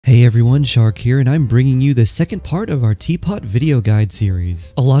Hey everyone, Shark here, and I'm bringing you the second part of our Teapot video guide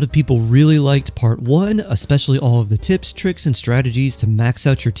series. A lot of people really liked part 1, especially all of the tips, tricks, and strategies to max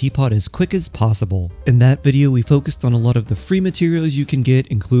out your Teapot as quick as possible. In that video, we focused on a lot of the free materials you can get,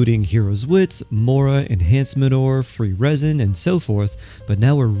 including Hero's Wits, Mora, Enhancement Ore, free resin, and so forth, but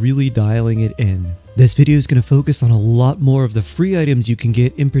now we're really dialing it in. This video is going to focus on a lot more of the free items you can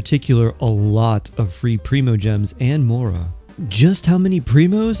get, in particular a lot of free Primogems and Mora. Just how many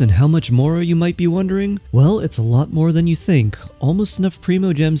Primos and how much Mora, you might be wondering? Well, it's a lot more than you think. Almost enough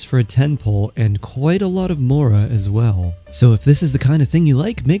Primogems for a 10 pull and quite a lot of Mora as well. So if this is the kind of thing you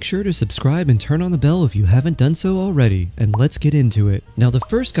like, make sure to subscribe and turn on the bell if you haven't done so already, and let's get into it. Now the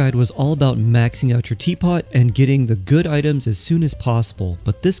first guide was all about maxing out your Teapot and getting the good items as soon as possible,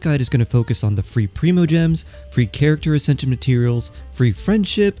 but this guide is going to focus on the free Primogems, free character Ascension materials, free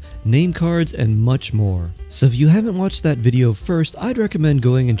friendship, name cards, and much more. So if you haven't watched that video first, I'd recommend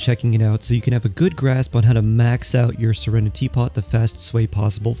going and checking it out so you can have a good grasp on how to max out your Serenitea Teapot the fastest way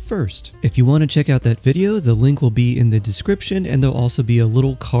possible first. If you want to check out that video, the link will be in the description, and there'll also be a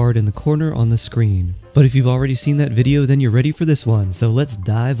little card in the corner on the screen. But if you've already seen that video, then you're ready for this one, so let's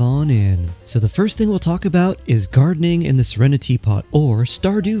dive on in. So the first thing we'll talk about is gardening in the Serenitea Teapot, or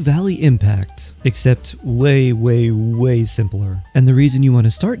Stardew Valley Impact, except way simpler. And the reason you want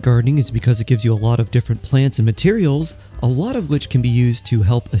to start gardening is because it gives you a lot of different plants and materials, a lot of which can be used to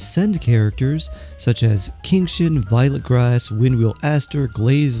help ascend characters, such as Kingshin, Violet Grass, Windwheel Aster,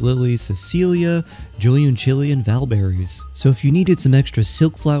 Glaze Lily, Cecilia, Julian Chili, and Valberries. So if you needed some extra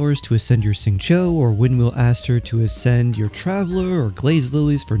silk flowers to ascend your Xingqiu, or Windwheel Aster to ascend your Traveler, or Glaze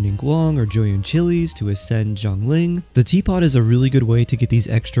Lilies for Ningguang, or Julian Chilies to ascend Zhongling, the Teapot is a really good way to get these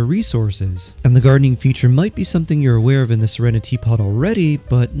extra resources. And the gardening feature might be something you're aware of in the Serenitea Teapot already,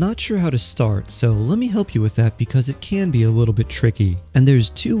 but not sure how to start, so let me help you with that because it can be a little bit tricky. And there's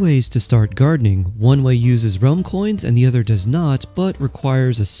two ways to start gardening. One way uses realm coins and the other does not, but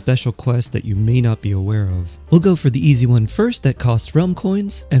requires a special quest that you may not be aware of. We'll go for the easy one first that costs realm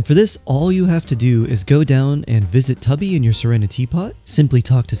coins, and for this all you have to do is go down and visit Tubby in your Serenitea Teapot, simply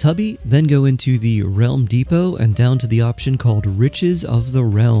talk to Tubby, then go into the Realm Depot and down to the option called Riches of the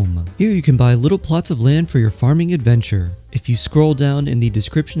Realm. Here you can buy little plots of land for your farming adventure. If you scroll down in the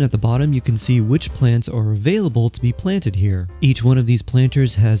description at the bottom, you can see which plants are available to be planted here. Each one of these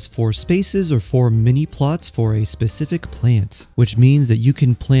planters has 4 spaces or 4 mini plots for a specific plant, which means that you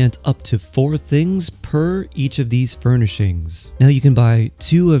can plant up to 4 things per each of these furnishings. Now you can buy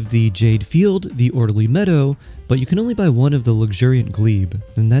 2 of the Jade Field, the Orderly Meadow, but you can only buy 1 of the Luxuriant Glebe,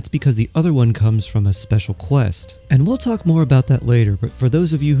 and that's because the other one comes from a special quest. And we'll talk more about that later, but for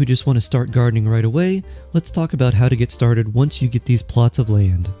those of you who just want to start gardening right away, let's talk about how to get started once you get these plots of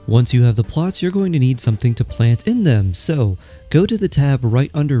land. Once you have the plots, you're going to need something to plant in them, so go to the tab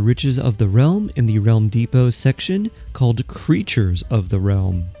right under Riches of the Realm in the Realm Depot section called Creatures of the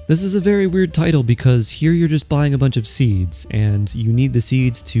Realm. This is a very weird title because here you're just buying a bunch of seeds, and you need the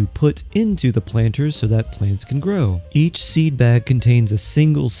seeds to put into the planters so that plants can grow. Each seed bag contains a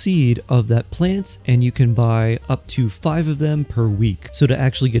single seed of that plant, and you can buy up to 5 of them per week. So to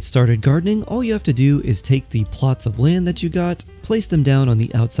actually get started gardening, all you have to do is take the plots of land that you got, place them down on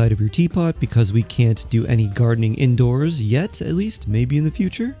the outside of your teapot because we can't do any gardening indoors yet, at least, maybe in the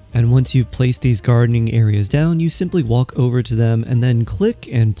future. And once you've placed these gardening areas down, you simply walk over to them and then click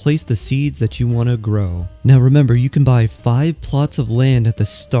and place the seeds that you want to grow. Now remember, you can buy 5 plots of land at the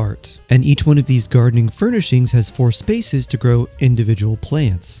start, and each one of these gardening furnishings has 4 spaces to grow individual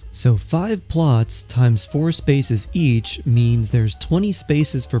plants. So 5 plots times 4 spaces each means there's 20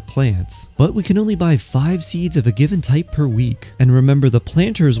 spaces for plants, but we can only buy 5 seeds of a given type per week. And remember, the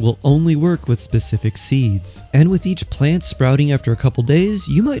planters will only work with specific seeds. And with each plant sprouting after a couple days,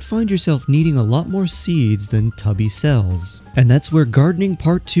 you might find yourself needing a lot more seeds than Tubby sells. And that's where gardening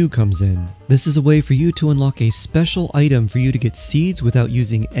part 2 comes in. This is a way for you to unlock a special item for you to get seeds without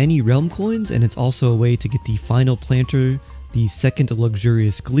using any realm coins, and it's also a way to get the final planter, the second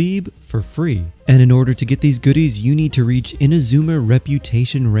luxurious glebe, for free. And in order to get these goodies, you need to reach Inazuma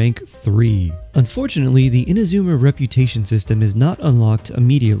Reputation Rank 3. Unfortunately, the Inazuma Reputation system is not unlocked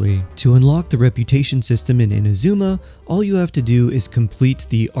immediately. To unlock the Reputation system in Inazuma, all you have to do is complete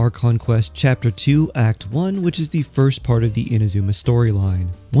the Archon Quest Chapter 2 Act 1, which is the first part of the Inazuma storyline.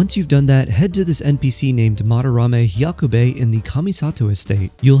 Once you've done that, head to this NPC named Madarame Hyakube in the Kamisato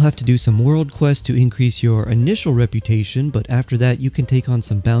estate. You'll have to do some world quests to increase your initial reputation, but after that you can take on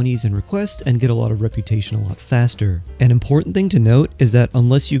some bounties and requests and get a lot of reputation a lot faster. An important thing to note is that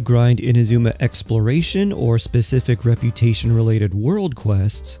unless you grind Inazuma Exploration or specific reputation related world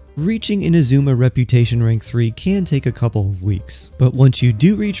quests, Reaching Inazuma Reputation Rank 3 can take a couple of weeks, but once you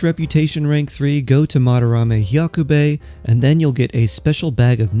do reach Reputation Rank 3, go to Madarame Hyakube, and then you'll get a special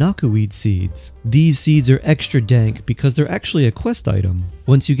bag of Nakuweed seeds. These seeds are extra dank because they're actually a quest item.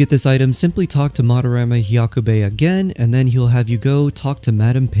 Once you get this item, simply talk to Madarame Hyakube again, and then he'll have you go talk to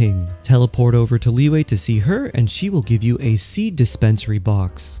Madam Ping. Teleport over to Liyue to see her, and she will give you a seed dispensary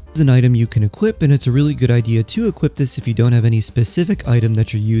box. It's an item you can equip, and it's a really good idea to equip this if you don't have any specific item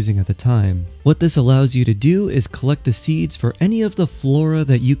that you're using at the time. What this allows you to do is collect the seeds for any of the flora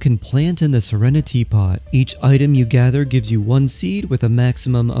that you can plant in the Serenitea Pot. Each item you gather gives you 1 seed with a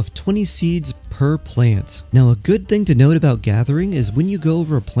maximum of 20 seeds per plant. Now, a good thing to note about gathering is when you go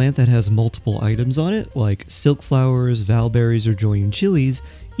over a plant that has multiple items on it, like silk flowers, valberries, or joyun chilies,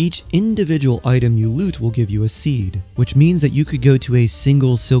 each individual item you loot will give you a seed, which means that you could go to a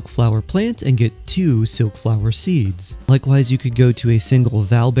single silk flower plant and get 2 silk flower seeds. Likewise, you could go to a single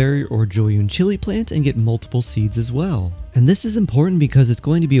valberry or joyun chili plant and get multiple seeds as well. And this is important because it's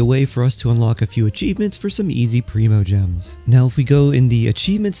going to be a way for us to unlock a few achievements for some easy Primogems. Now, if we go in the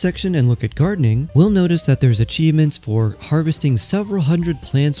achievements section and look at gardening, we'll notice that there's achievements for harvesting several hundred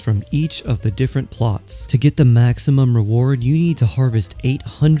plants from each of the different plots. To get the maximum reward, you need to harvest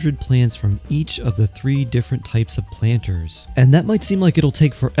 800 plants from each of the 3 different types of planters. And that might seem like it'll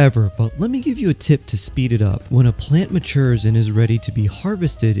take forever, but let me give you a tip to speed it up. When a plant matures and is ready to be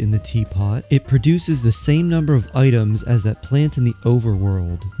harvested in the teapot, it produces the same number of items as that plant in the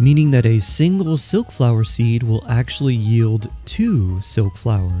overworld, meaning that a single silk flower seed will actually yield 2 silk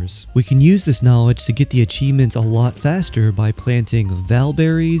flowers. We can use this knowledge to get the achievements a lot faster by planting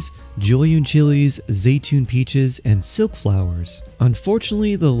valberries, joyun chilies, zaytun peaches, and silk flowers.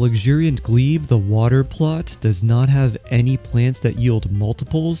 Unfortunately, the luxuriant glebe, the water plot, does not have any plants that yield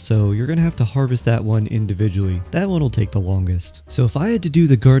multiples, so you're gonna have to harvest that one individually. That one will take the longest. So if I had to do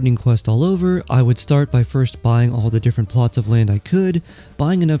the gardening quest all over, I would start by first buying all the different plots of land I could,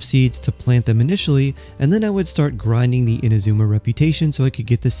 buying enough seeds to plant them initially, and then I would start grinding the Inazuma reputation so I could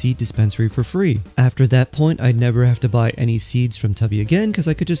get the seed dispensary for free. After that point, I'd never have to buy any seeds from Tubby again because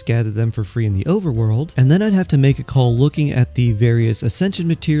I could just gather them for free in the overworld, and then I'd have to make a call looking at the various Ascension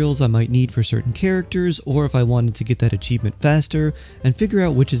materials I might need for certain characters, or if I wanted to get that achievement faster, and figure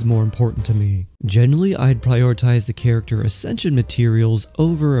out which is more important to me. Generally, I'd prioritize the character Ascension materials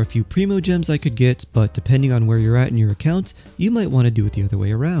over a few Primogems I could get, but depending on where you're at in your account, you might want to do it the other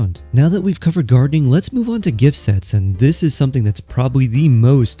way around. Now that we've covered gardening, let's move on to gift sets, and this is something that's probably the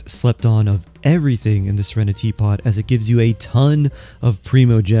most slept on of everything in the Serenitea Pot, as it gives you a ton of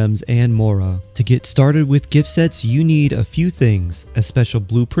Primogems and Mora. To get started with gift sets, you need a few things: a special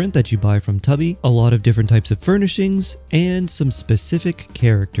blueprint that you buy from Tubby, a lot of different types of furnishings, and some specific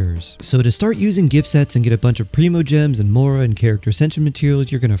characters. So to start using gift sets and get a bunch of Primogems and Mora and character Ascension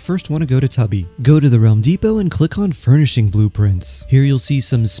materials, you're going to first want to go to Tubby. Go to the Realm Depot and click on Furnishing Blueprints. Here you'll see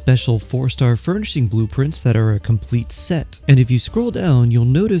some special 4-star furnishing blueprints that are a complete set. And if you scroll down, you'll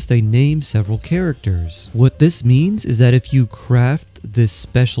notice they name several characters. What this means is that if you craft this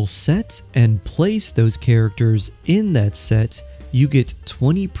special set and place those characters in that set, you get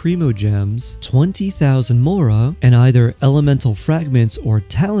 20 Primogems, 20,000 Mora, and either elemental fragments or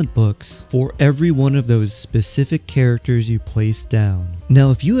talent books for every one of those specific characters you place down.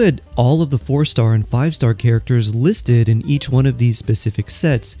 Now, if you had all of the 4-star and 5-star characters listed in each one of these specific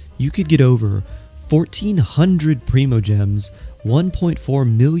sets, you could get over 1,400 Primogems,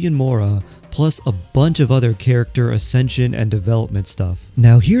 1.4 million Mora, plus a bunch of other character ascension and development stuff.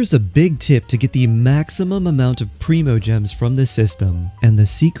 Now here's a big tip to get the maximum amount of Primogems from the system, and the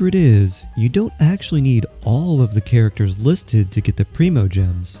secret is you don't actually need all of the characters listed to get the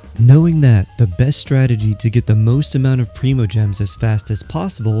Primogems. Knowing that, the best strategy to get the most amount of Primogems as fast as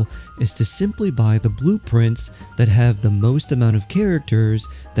possible is to simply buy the blueprints that have the most amount of characters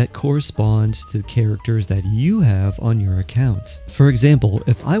that correspond to the characters that you have on your account. For example,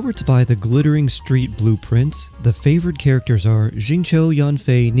 if I were to buy the Glittering Street blueprint, the favored characters are Jingqiu,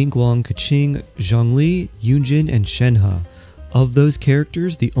 Yanfei, Ningguang, Keqing, Zhongli, Yunjin, and Shenhe. Of those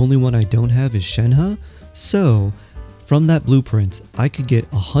characters, the only one I don't have is Shenhe, so from that blueprint, I could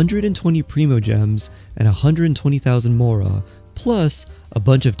get 120 Primogems and 120,000 Mora, plus a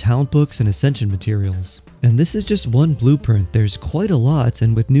bunch of talent books and ascension materials. And this is just one blueprint. There's quite a lot,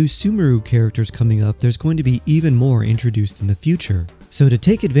 and with new Sumeru characters coming up, there's going to be even more introduced in the future. So to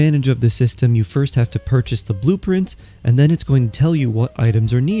take advantage of the system, you first have to purchase the blueprint, and then it's going to tell you what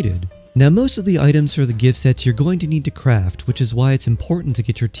items are needed. Now, most of the items for the gift sets you're going to need to craft, which is why it's important to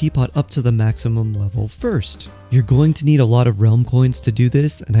get your teapot up to the maximum level first. You're going to need a lot of realm coins to do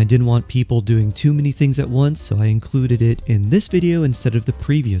this, and I didn't want people doing too many things at once, so I included it in this video instead of the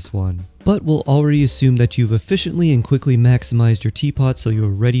previous one. But we'll already assume that you've efficiently and quickly maximized your teapot, so you're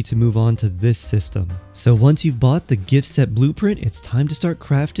ready to move on to this system. So once you've bought the gift set blueprint, it's time to start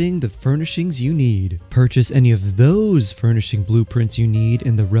crafting the furnishings you need. Purchase any of those furnishing blueprints you need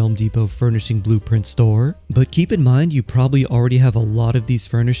in the Realm Depot Furnishing Blueprint store. But keep in mind you probably already have a lot of these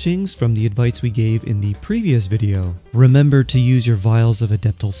furnishings from the advice we gave in the previous video. Remember to use your vials of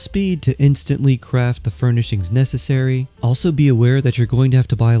Adeptal Speed to instantly craft the furnishings necessary. Also be aware that you're going to have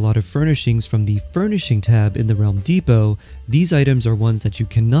to buy a lot of furnishings from the Furnishing tab in the Realm Depot. These items are ones that you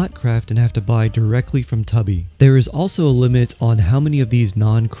cannot craft and have to buy directly from Tubby. There is also a limit on how many of these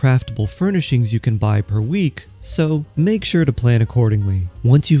non-craftable furnishings you can buy per week, so make sure to plan accordingly.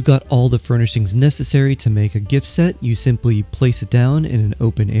 Once you've got all the furnishings necessary to make a gift set, you simply place it down in an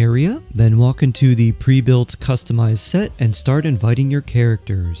open area, then walk into the pre-built customized set and start inviting your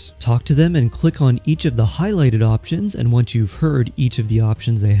characters. Talk to them and click on each of the highlighted options, and once you've heard each of the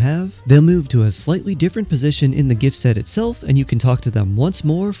options they have, they'll move to a slightly different position in the gift set itself, and you can talk to them once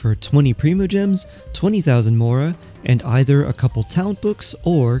more for 20 Primogems, 20,000 Mora, and either a couple talent books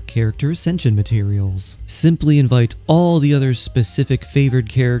or character ascension materials. Simply invite all the other specific favored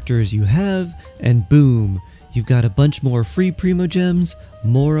characters you have, and boom, you've got a bunch more free Primogems,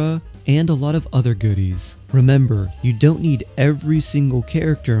 Mora, and a lot of other goodies. Remember, you don't need every single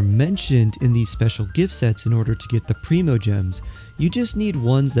character mentioned in these special gift sets in order to get the Primogems. You just need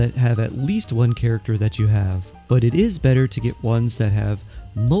ones that have at least one character that you have. But it is better to get ones that have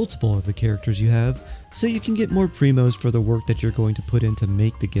multiple of the characters you have, so you can get more primos for the work that you're going to put in to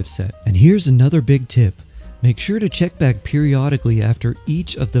make the gift set. And here's another big tip. Make sure to check back periodically after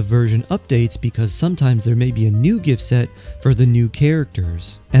each of the version updates, because sometimes there may be a new gift set for the new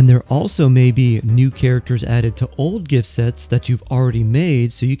characters. And there also may be new characters added to old gift sets that you've already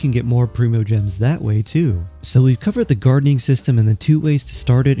made, so you can get more Primogems that way too. So we've covered the gardening system and the 2 ways to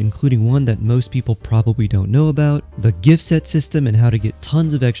start it, including one that most people probably don't know about, the gift set system and how to get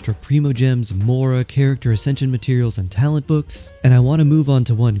tons of extra Primogems, Mora, character ascension materials, and talent books. And I want to move on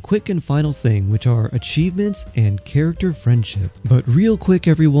to one quick and final thing, which are achievements and character friendship. But real quick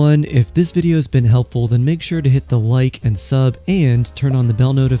everyone, if this video has been helpful, then make sure to hit the like and sub and turn on the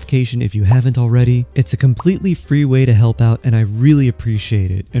bell notification if you haven't already. It's a completely free way to help out, and I really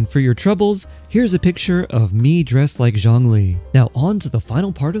appreciate it. And for your troubles, here's a picture of me dressed like Zhongli. Now on to the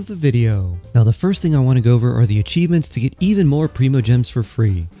final part of the video. Now the first thing I want to go over are the achievements to get even more Primogems for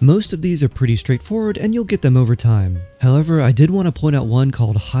free. Most of these are pretty straightforward and you'll get them over time. However, I did want to point out one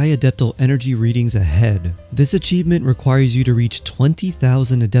called High Adeptal Energy Readings Ahead. This achievement requires you to reach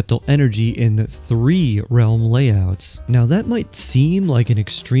 20,000 Adeptal Energy in 3 realm layouts. Now that might seem like an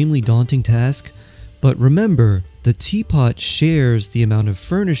extremely daunting task, but remember, the teapot shares the amount of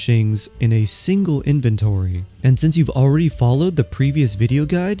furnishings in a single inventory. And since you've already followed the previous video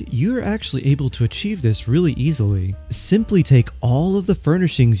guide, you're actually able to achieve this really easily. Simply take all of the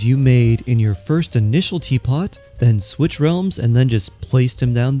furnishings you made in your first initial teapot, then switch realms and then just place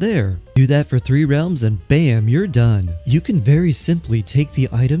them down there. Do that for 3 realms and bam, you're done. You can very simply take the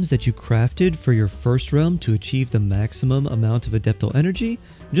items that you crafted for your first realm to achieve the maximum amount of Adeptal Energy,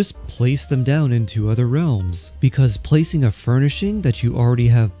 just place them down into other realms. Because placing a furnishing that you already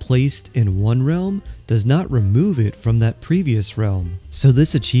have placed in one realm does not remove it from that previous realm. So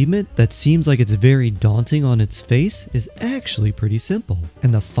this achievement that seems like it's very daunting on its face is actually pretty simple.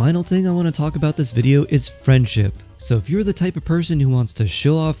 And the final thing I want to talk about this video is friendship. So if you're the type of person who wants to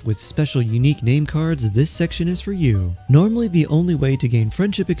show off with special unique name cards, this section is for you. Normally the only way to gain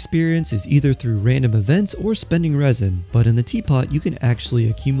friendship experience is either through random events or spending resin, but in the teapot you can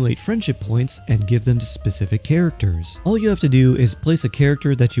actually accumulate friendship points and give them to specific characters. All you have to do is place a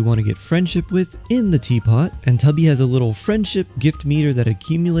character that you want to get friendship with in the teapot, and Tubby has a little friendship gift meter that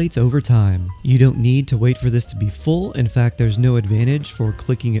accumulates over time. You don't need to wait for this to be full. In fact, there's no advantage for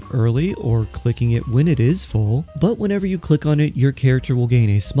clicking it early or clicking it when it is full, but whenever you click on it, your character will gain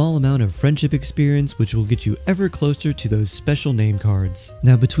a small amount of friendship experience, which will get you ever closer to those special name cards.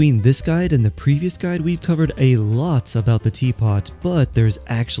 Now between this guide and the previous guide, we've covered a lot about the teapot, but there's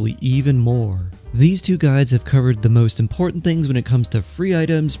actually even more. These 2 guides have covered the most important things when it comes to free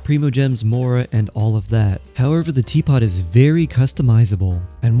items, Primogems, Mora, and all of that. However, the teapot is very customizable.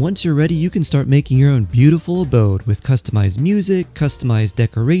 And once you're ready, you can start making your own beautiful abode with customized music, customized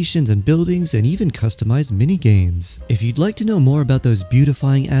decorations and buildings, and even customized mini-games. If you'd like to know more about those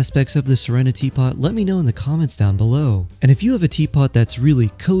beautifying aspects of the Serenitea Teapot, let me know in the comments down below. And if you have a teapot that's really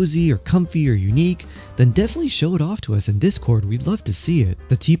cozy or comfy or unique, then definitely show it off to us in Discord. We'd love to see it.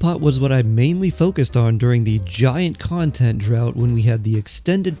 The teapot was what I mainly focused on during the giant content drought when we had the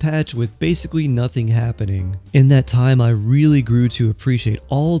extended patch with basically nothing happening. In that time, I really grew to appreciate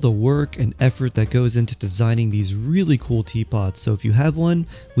all the work and effort that goes into designing these really cool teapots, so if you have one,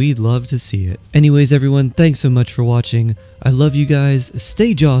 we'd love to see it. Anyways everyone, thanks so much for watching. I love you guys,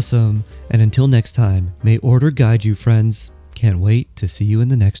 stay jawsome, and until next time, may order guide you friends. Can't wait to see you in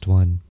the next one.